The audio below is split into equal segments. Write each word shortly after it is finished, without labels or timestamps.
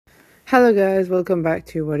Hello guys, welcome back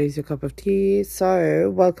to What Is Your Cup of Tea. So,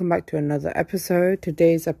 welcome back to another episode.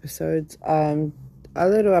 Today's episode's a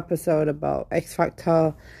little episode about X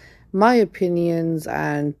Factor, my opinions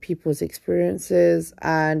and people's experiences.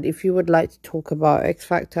 And if you would like to talk about X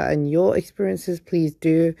Factor and your experiences, please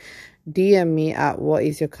do DM me at What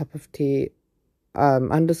Is Your Cup of Tea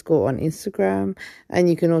underscore on Instagram. And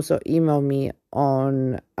you can also email me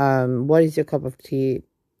on What Is Your Cup of Tea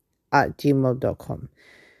at gmail.com.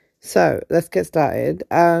 So let's get started.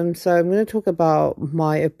 So I'm going to talk about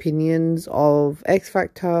my opinions of X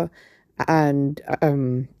Factor and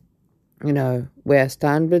where I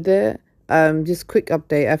stand with it. Just quick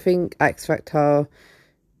update. I think X Factor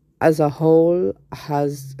as a whole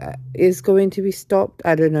is going to be stopped.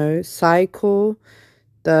 I don't know. Cycle,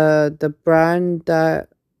 the brand that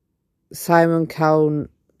Simon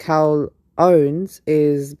Cowell owns,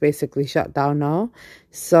 is basically shut down now.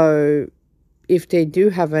 So if they do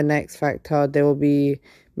have an X Factor, they will be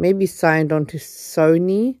maybe signed on to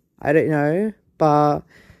Sony. I don't know. But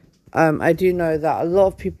I do know that a lot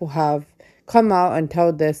of people have come out and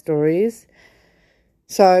told their stories.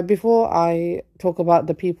 So before I talk about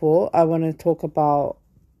the people, I want to talk about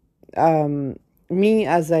me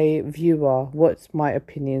as a viewer. What's my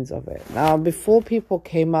opinions of it? Now, before people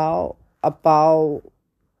came out about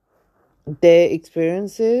their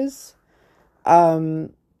experiences,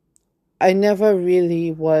 I never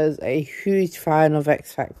really was a huge fan of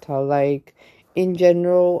X Factor. Like, in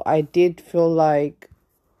general, I did feel like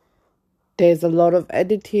there's a lot of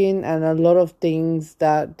editing and a lot of things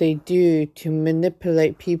that they do to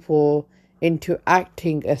manipulate people into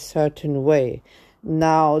acting a certain way.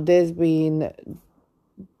 Now, there's been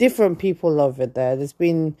different people over there. There's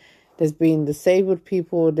been disabled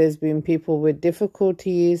people, there's been people with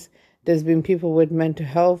difficulties, there's been people with mental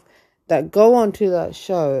health that go onto that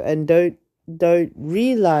show and don't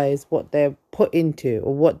realize what they're put into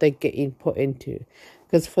or what they're getting put into.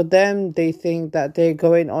 Because for them, they think that they're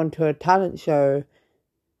going onto a talent show,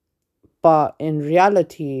 but in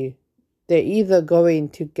reality, they're either going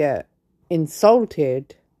to get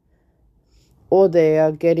insulted or they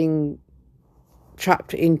are getting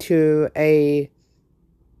trapped into a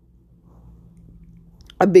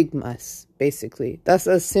big mess, basically. That's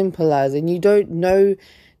as simple as, and you don't know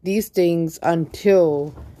these things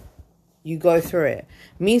until you go through it.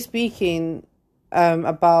 Me speaking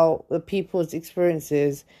about the people's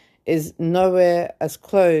experiences is nowhere as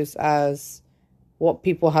close as what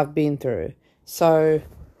people have been through. So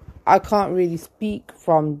I can't really speak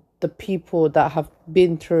from the people that have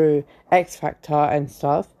been through X Factor and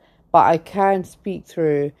stuff, but I can speak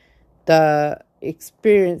through the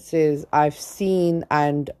experiences I've seen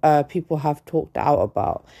and people have talked out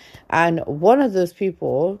about. And one of those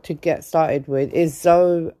people to get started with is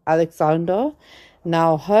Zoe Alexander.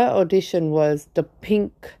 Now, her audition was the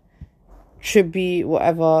Pink tribute,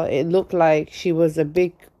 whatever. It looked like she was a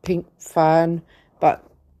big Pink fan, but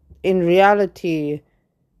in reality,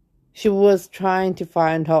 she was trying to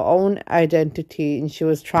find her own identity and she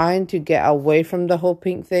was trying to get away from the whole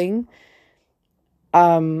Pink thing.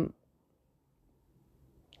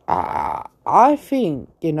 I think,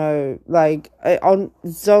 like on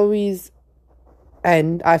Zoe's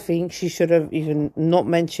end, I think she should have even not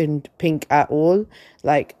mentioned Pink at all.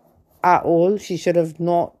 Like, at all. She should have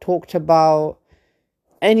not talked about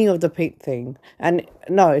any of the Pink thing. And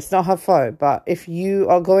no, it's not her fault. But if you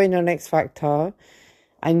are going on X Factor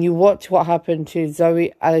and you watch what happened to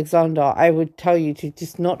Zoe Alexander, I would tell you to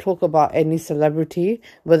just not talk about any celebrity,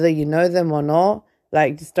 whether you know them or not.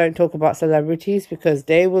 Like, just don't talk about celebrities because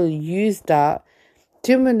they will use that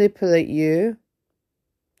to manipulate you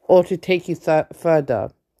or to take you further.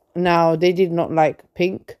 Now, they did not like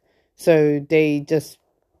Pink, so they just,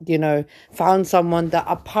 found someone that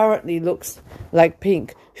apparently looks like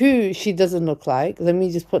Pink, who she doesn't look like. Let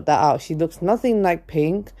me just put that out. She looks nothing like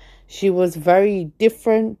Pink. She was very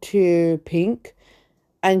different to Pink,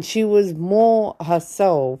 and she was more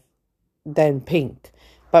herself than Pink.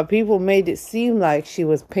 But people made it seem like she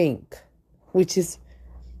was Pink, which is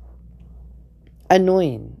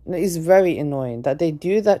annoying. It's very annoying that they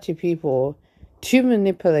do that to people to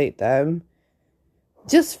manipulate them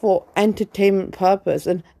just for entertainment purpose.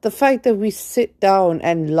 And the fact that we sit down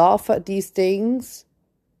and laugh at these things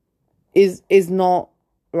is not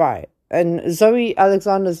right. And Zoe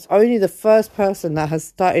Alexander's only the first person that has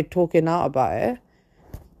started talking out about it.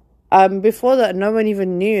 Before that, no one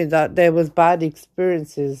even knew that there was bad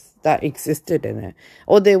experiences that existed in it.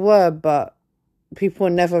 Or they were, but people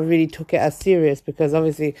never really took it as serious because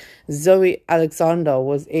obviously Zoe Alexander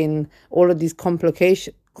was in all of these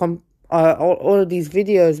all of these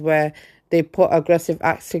videos where they put aggressive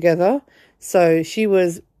acts together. So she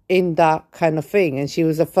was in that kind of thing, and she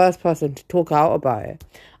was the first person to talk out about it.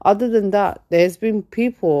 Other than that, there's been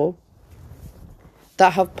people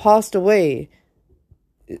that have passed away,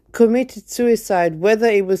 committed suicide, whether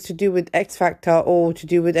it was to do with X Factor or to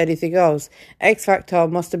do with anything else. X Factor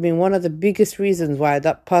must have been one of the biggest reasons why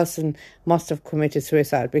that person must have committed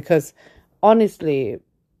suicide, because honestly,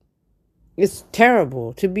 it's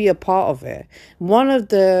terrible to be a part of it. One of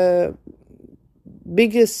the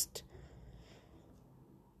biggest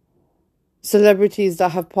celebrities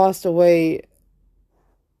that have passed away,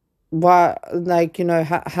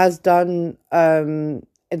 has done the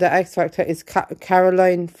X Factor is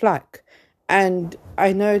Caroline Flack. And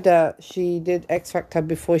I know that she did X Factor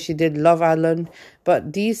before she did Love Island,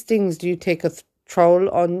 but these things do take a toll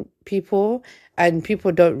on people, and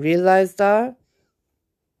people don't realize that.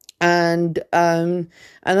 And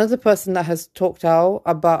another person that has talked out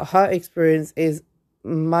about her experience is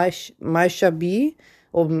Maisha B,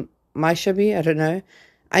 or Maisha B, I don't know.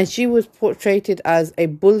 And she was portrayed as a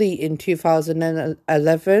bully in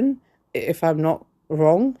 2011, if I'm not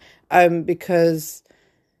wrong, because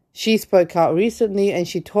she spoke out recently and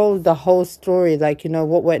she told the whole story, like,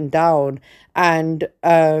 what went down. And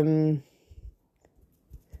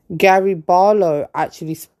Gary Barlow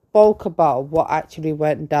actually spoke about what actually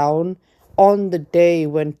went down on the day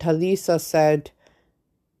when Talisa said,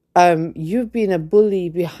 you've been a bully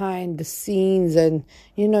behind the scenes, and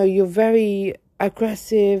you're very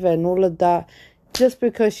aggressive and all of that. Just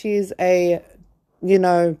because she's a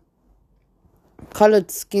colored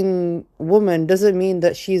skin woman doesn't mean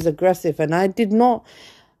that she's aggressive. And I did not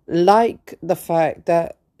like the fact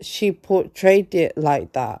that she portrayed it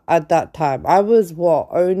like that at that time. I was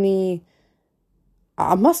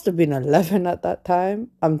I must have been 11 at that time.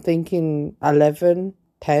 I'm thinking 11,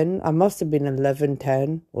 10. I must have been 11,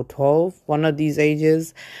 10 or 12, one of these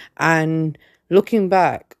ages. And looking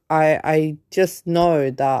back, I just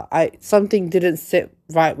know that something didn't sit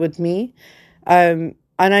right with me. And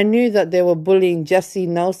I knew that they were bullying Jessie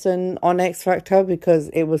Nelson on X Factor because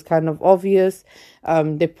it was kind of obvious.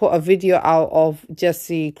 They put a video out of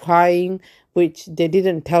Jessie crying, which they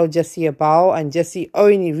didn't tell Jessie about. And Jessie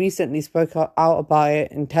only recently spoke out about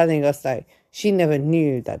it and telling us that she never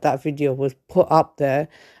knew that video was put up there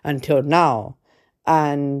until now.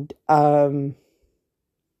 And,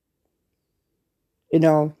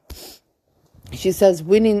 she says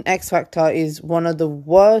winning X Factor is one of the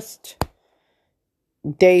worst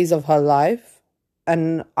days of her life,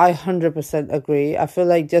 and I 100% agree. I feel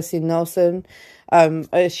like Jessie Nelson,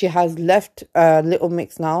 she has left Little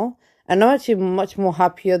Mix now, and I'm actually much more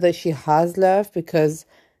happier that she has left, because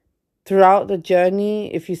throughout the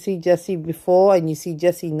journey, if you see Jessie before and you see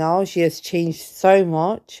Jessie now, she has changed so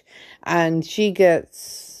much, and she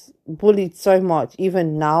gets bullied so much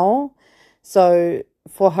even now. So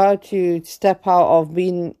for her to step out of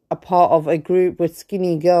being a part of a group with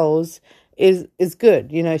skinny girls is good.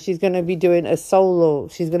 She's going to be doing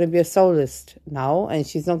she's going to be a soloist now, and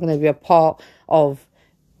she's not going to be a part of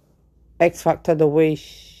X Factor the way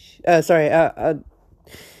she's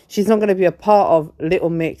not going to be a part of Little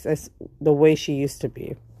Mix as the way she used to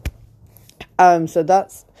be. So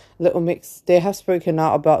that's Little Mix. They have spoken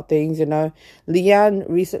out about things, Leanne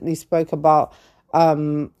recently spoke about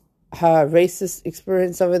her racist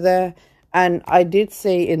experience over there. And I did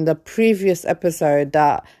say in the previous episode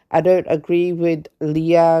that I don't agree with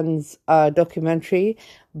Leanne's documentary,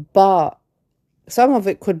 but some of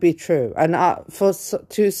it could be true. And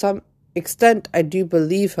to some extent, I do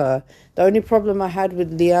believe her. The only problem I had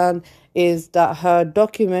with Leanne is that her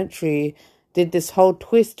documentary did this whole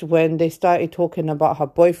twist when they started talking about her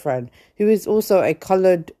boyfriend, who is also a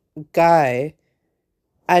colored guy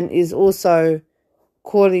and is also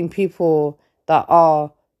calling people that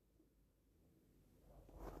are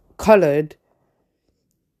colored,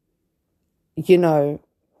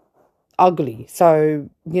 ugly. So,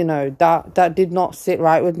 that did not sit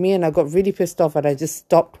right with me, and I got really pissed off, and I just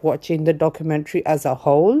stopped watching the documentary as a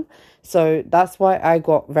whole. So that's why I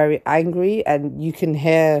got very angry, and you can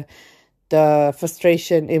hear the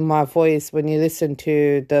frustration in my voice when you listen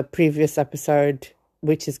to the previous episode,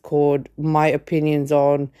 which is called My Opinions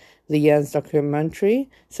on Leanne's documentary.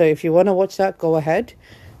 So if you want to watch that, go ahead.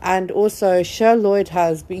 And also, Cher Lloyd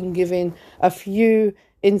has been giving a few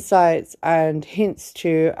insights and hints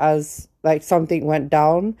to as like something went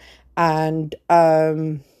down. And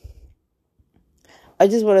I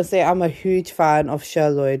just want to say I'm a huge fan of Cher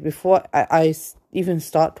Lloyd. Before I even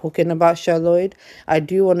start talking about Cher Lloyd, I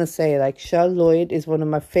do want to say, like, Cher Lloyd is one of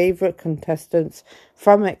my favorite contestants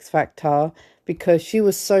from X Factor, because she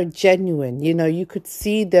was so genuine. You know, you could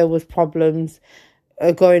see there was problems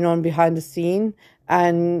going on behind the scene,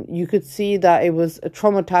 and you could see that it was a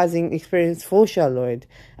traumatizing experience for Cher Lloyd,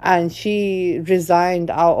 and she resigned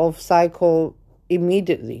out of Psycho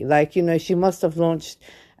immediately. Like, you know, she must have launched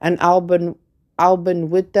an album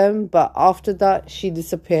with them, but after that she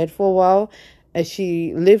disappeared for a while, and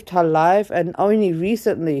she lived her life, and only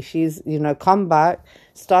recently she's, you know, come back,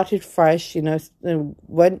 started fresh, you know, and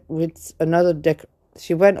went with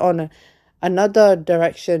she went on another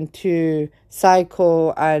direction to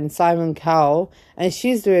Psycho and Simon Cowell, and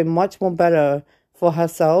she's doing much more better for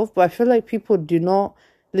herself. But I feel like people do not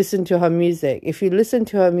listen to her music. If you listen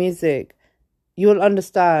to her music, you'll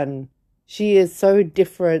understand she is so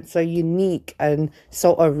different, so unique, and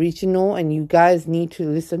so original, and you guys need to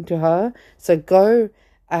listen to her. So go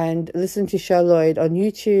and listen to Cher Lloyd on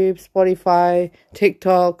YouTube, Spotify,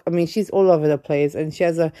 TikTok. I mean, she's all over the place, and she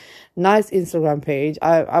has a nice Instagram page.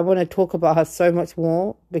 I want to talk about her so much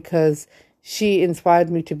more because she inspired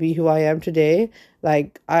me to be who I am today.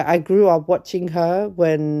 Like, I grew up watching her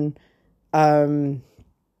when I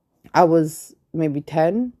was maybe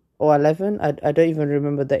 10 or 11. I don't even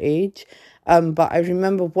remember the age. But I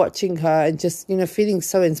remember watching her and just, you know, feeling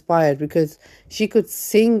so inspired because she could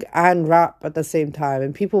sing and rap at the same time.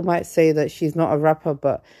 And people might say that she's not a rapper,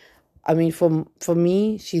 but I mean, for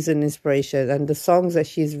me, she's an inspiration. And the songs that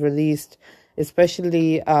she's released,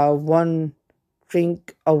 especially One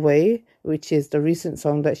Drink Away, which is the recent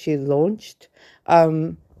song that she launched, I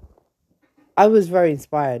was very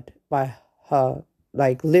inspired by her,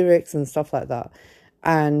 like, lyrics and stuff like that.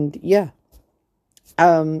 And yeah.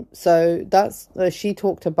 So that's she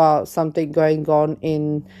talked about something going on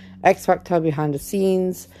in X Factor behind the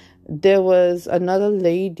scenes. There was another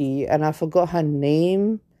lady, and I forgot her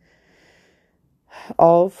name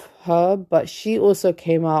of her, but she also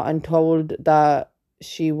came out and told that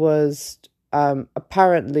she was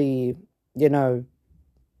apparently, you know,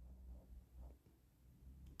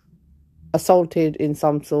 assaulted in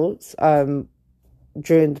some sorts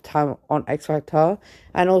during the time on X Factor,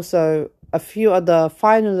 and also a few other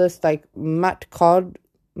finalists like Matt Cardle,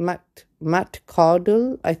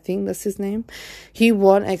 I think that's his name. He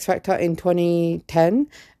won X Factor in 2010,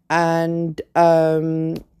 and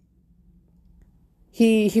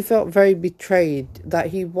he felt very betrayed that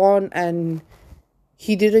he won and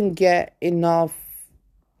he didn't get enough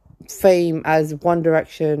fame as One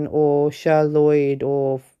Direction or Cher Lloyd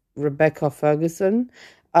or Rebecca Ferguson,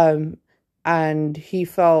 and he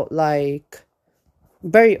felt like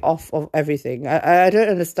very off of everything. I don't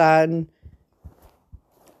understand.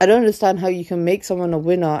 I don't understand how you can make someone a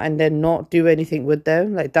winner and then not do anything with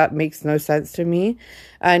them. Like, that makes no sense to me.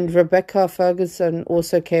 And Rebecca Ferguson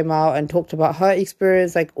also came out and talked about her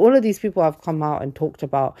experience. Like, all of these people have come out and talked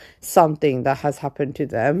about something that has happened to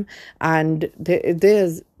them. And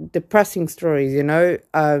there's depressing stories, you know.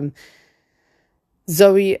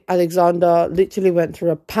 Zoe Alexander literally went through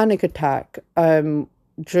a panic attack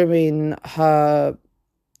during her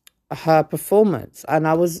performance, and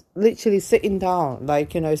I was literally sitting down,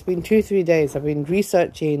 like, you know, it's been 2-3 days. I've been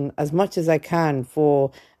researching as much as I can for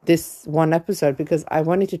this one episode because I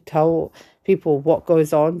wanted to tell people what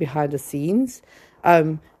goes on behind the scenes.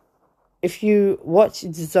 If you watch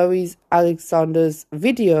Zoe Alexander's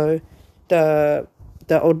video, the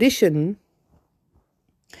audition,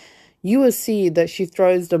 you will see that she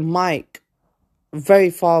throws the mic very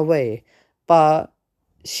far away, but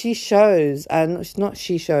she shows, and not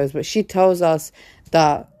she shows, but she tells us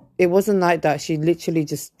that it wasn't like that. She literally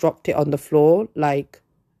just dropped it on the floor, like,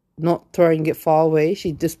 not throwing it far away.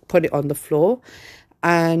 She just put it on the floor.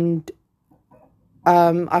 And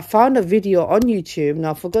I found a video on YouTube.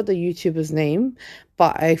 Now, I forgot the YouTuber's name,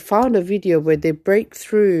 but I found a video where they break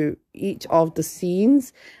through each of the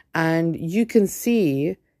scenes, and you can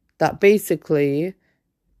see that basically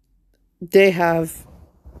they have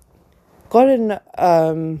gotten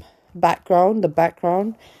the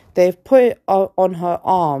background, they've put it on her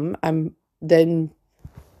arm and then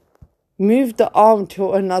moved the arm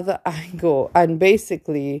to another angle, and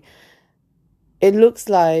basically it looks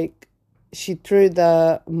like she threw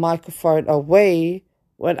the microphone away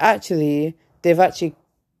when actually they've actually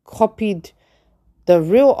copied the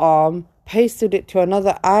real arm, pasted it to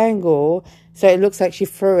another angle, so it looks like she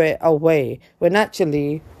threw it away when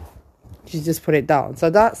actually she just put it down.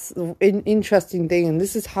 So that's an interesting thing, and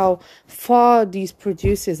this is how far these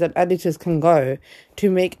producers and editors can go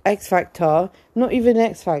to make X Factor, not even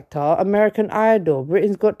X Factor, American Idol,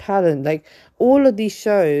 Britain's Got Talent, like, all of these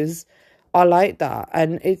shows are like that,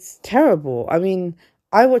 and it's terrible. I mean,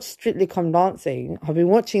 I watch Strictly Come Dancing. I've been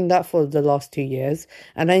watching that for the last 2 years,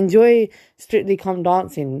 and I enjoy Strictly Come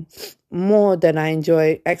Dancing more than I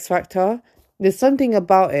enjoy X Factor. There's something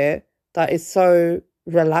about it that is so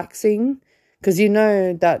relaxing, because you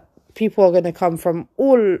know that people are going to come from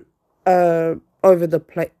all over the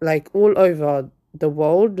place, like all over the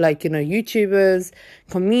world, like, you know, YouTubers,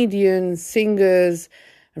 comedians, singers,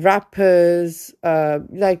 rappers,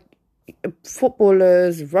 like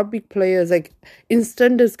footballers, rugby players, like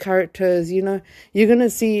EastEnders characters. You know, you're gonna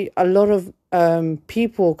see a lot of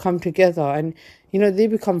people come together, and you know, they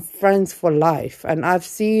become friends for life. And I've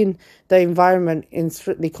seen the environment in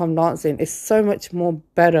Strictly Come Dancing is so much more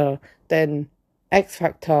better than X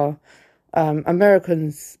Factor,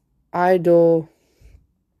 Americans Idol,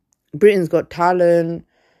 Britain's Got Talent,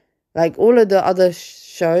 like all of the other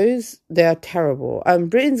shows. They are terrible.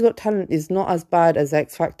 Britain's Got Talent is not as bad as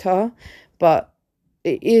X Factor, but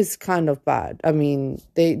it is kind of bad. I mean,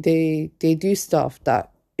 they do stuff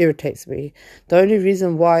that irritates me. The only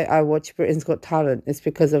reason why I watch Britain's Got Talent is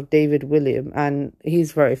because of David William, and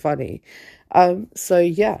he's very funny. So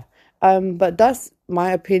yeah. But that's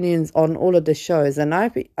my opinions on all of the shows, and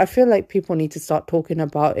I feel like people need to start talking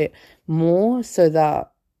about it more so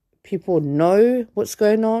that people know what's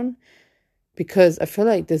going on, because I feel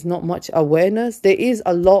like there's not much awareness. There is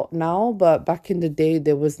a lot now, but back in the day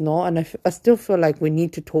there was not, and I still feel like we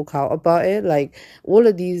need to talk out about it. Like, all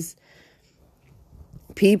of these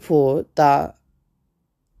people that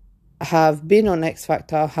have been on X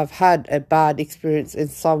Factor have had a bad experience in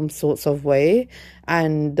some sorts of way,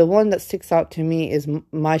 and the one that sticks out to me is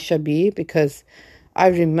Maisha B, because I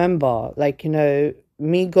remember, like, you know,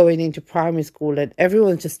 me going into primary school and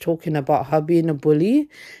everyone's just talking about her being a bully,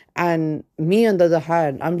 and me, on the other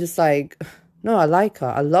hand, I'm just like, no, I like her.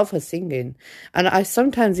 I love her singing. And I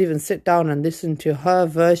sometimes even sit down and listen to her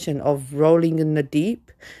version of Rolling in the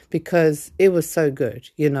Deep, because it was so good,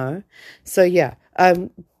 you know? So yeah,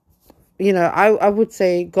 you know, I would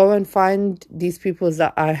say go and find these people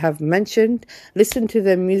that I have mentioned, listen to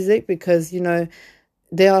their music, because, you know,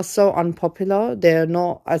 they are so unpopular. They're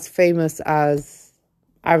not as famous as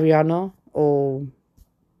Ariana or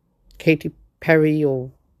Katy Perry,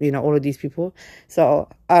 or, you know, all of these people. So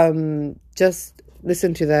just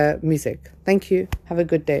listen to their music. Thank you. Have a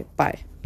good day. Bye.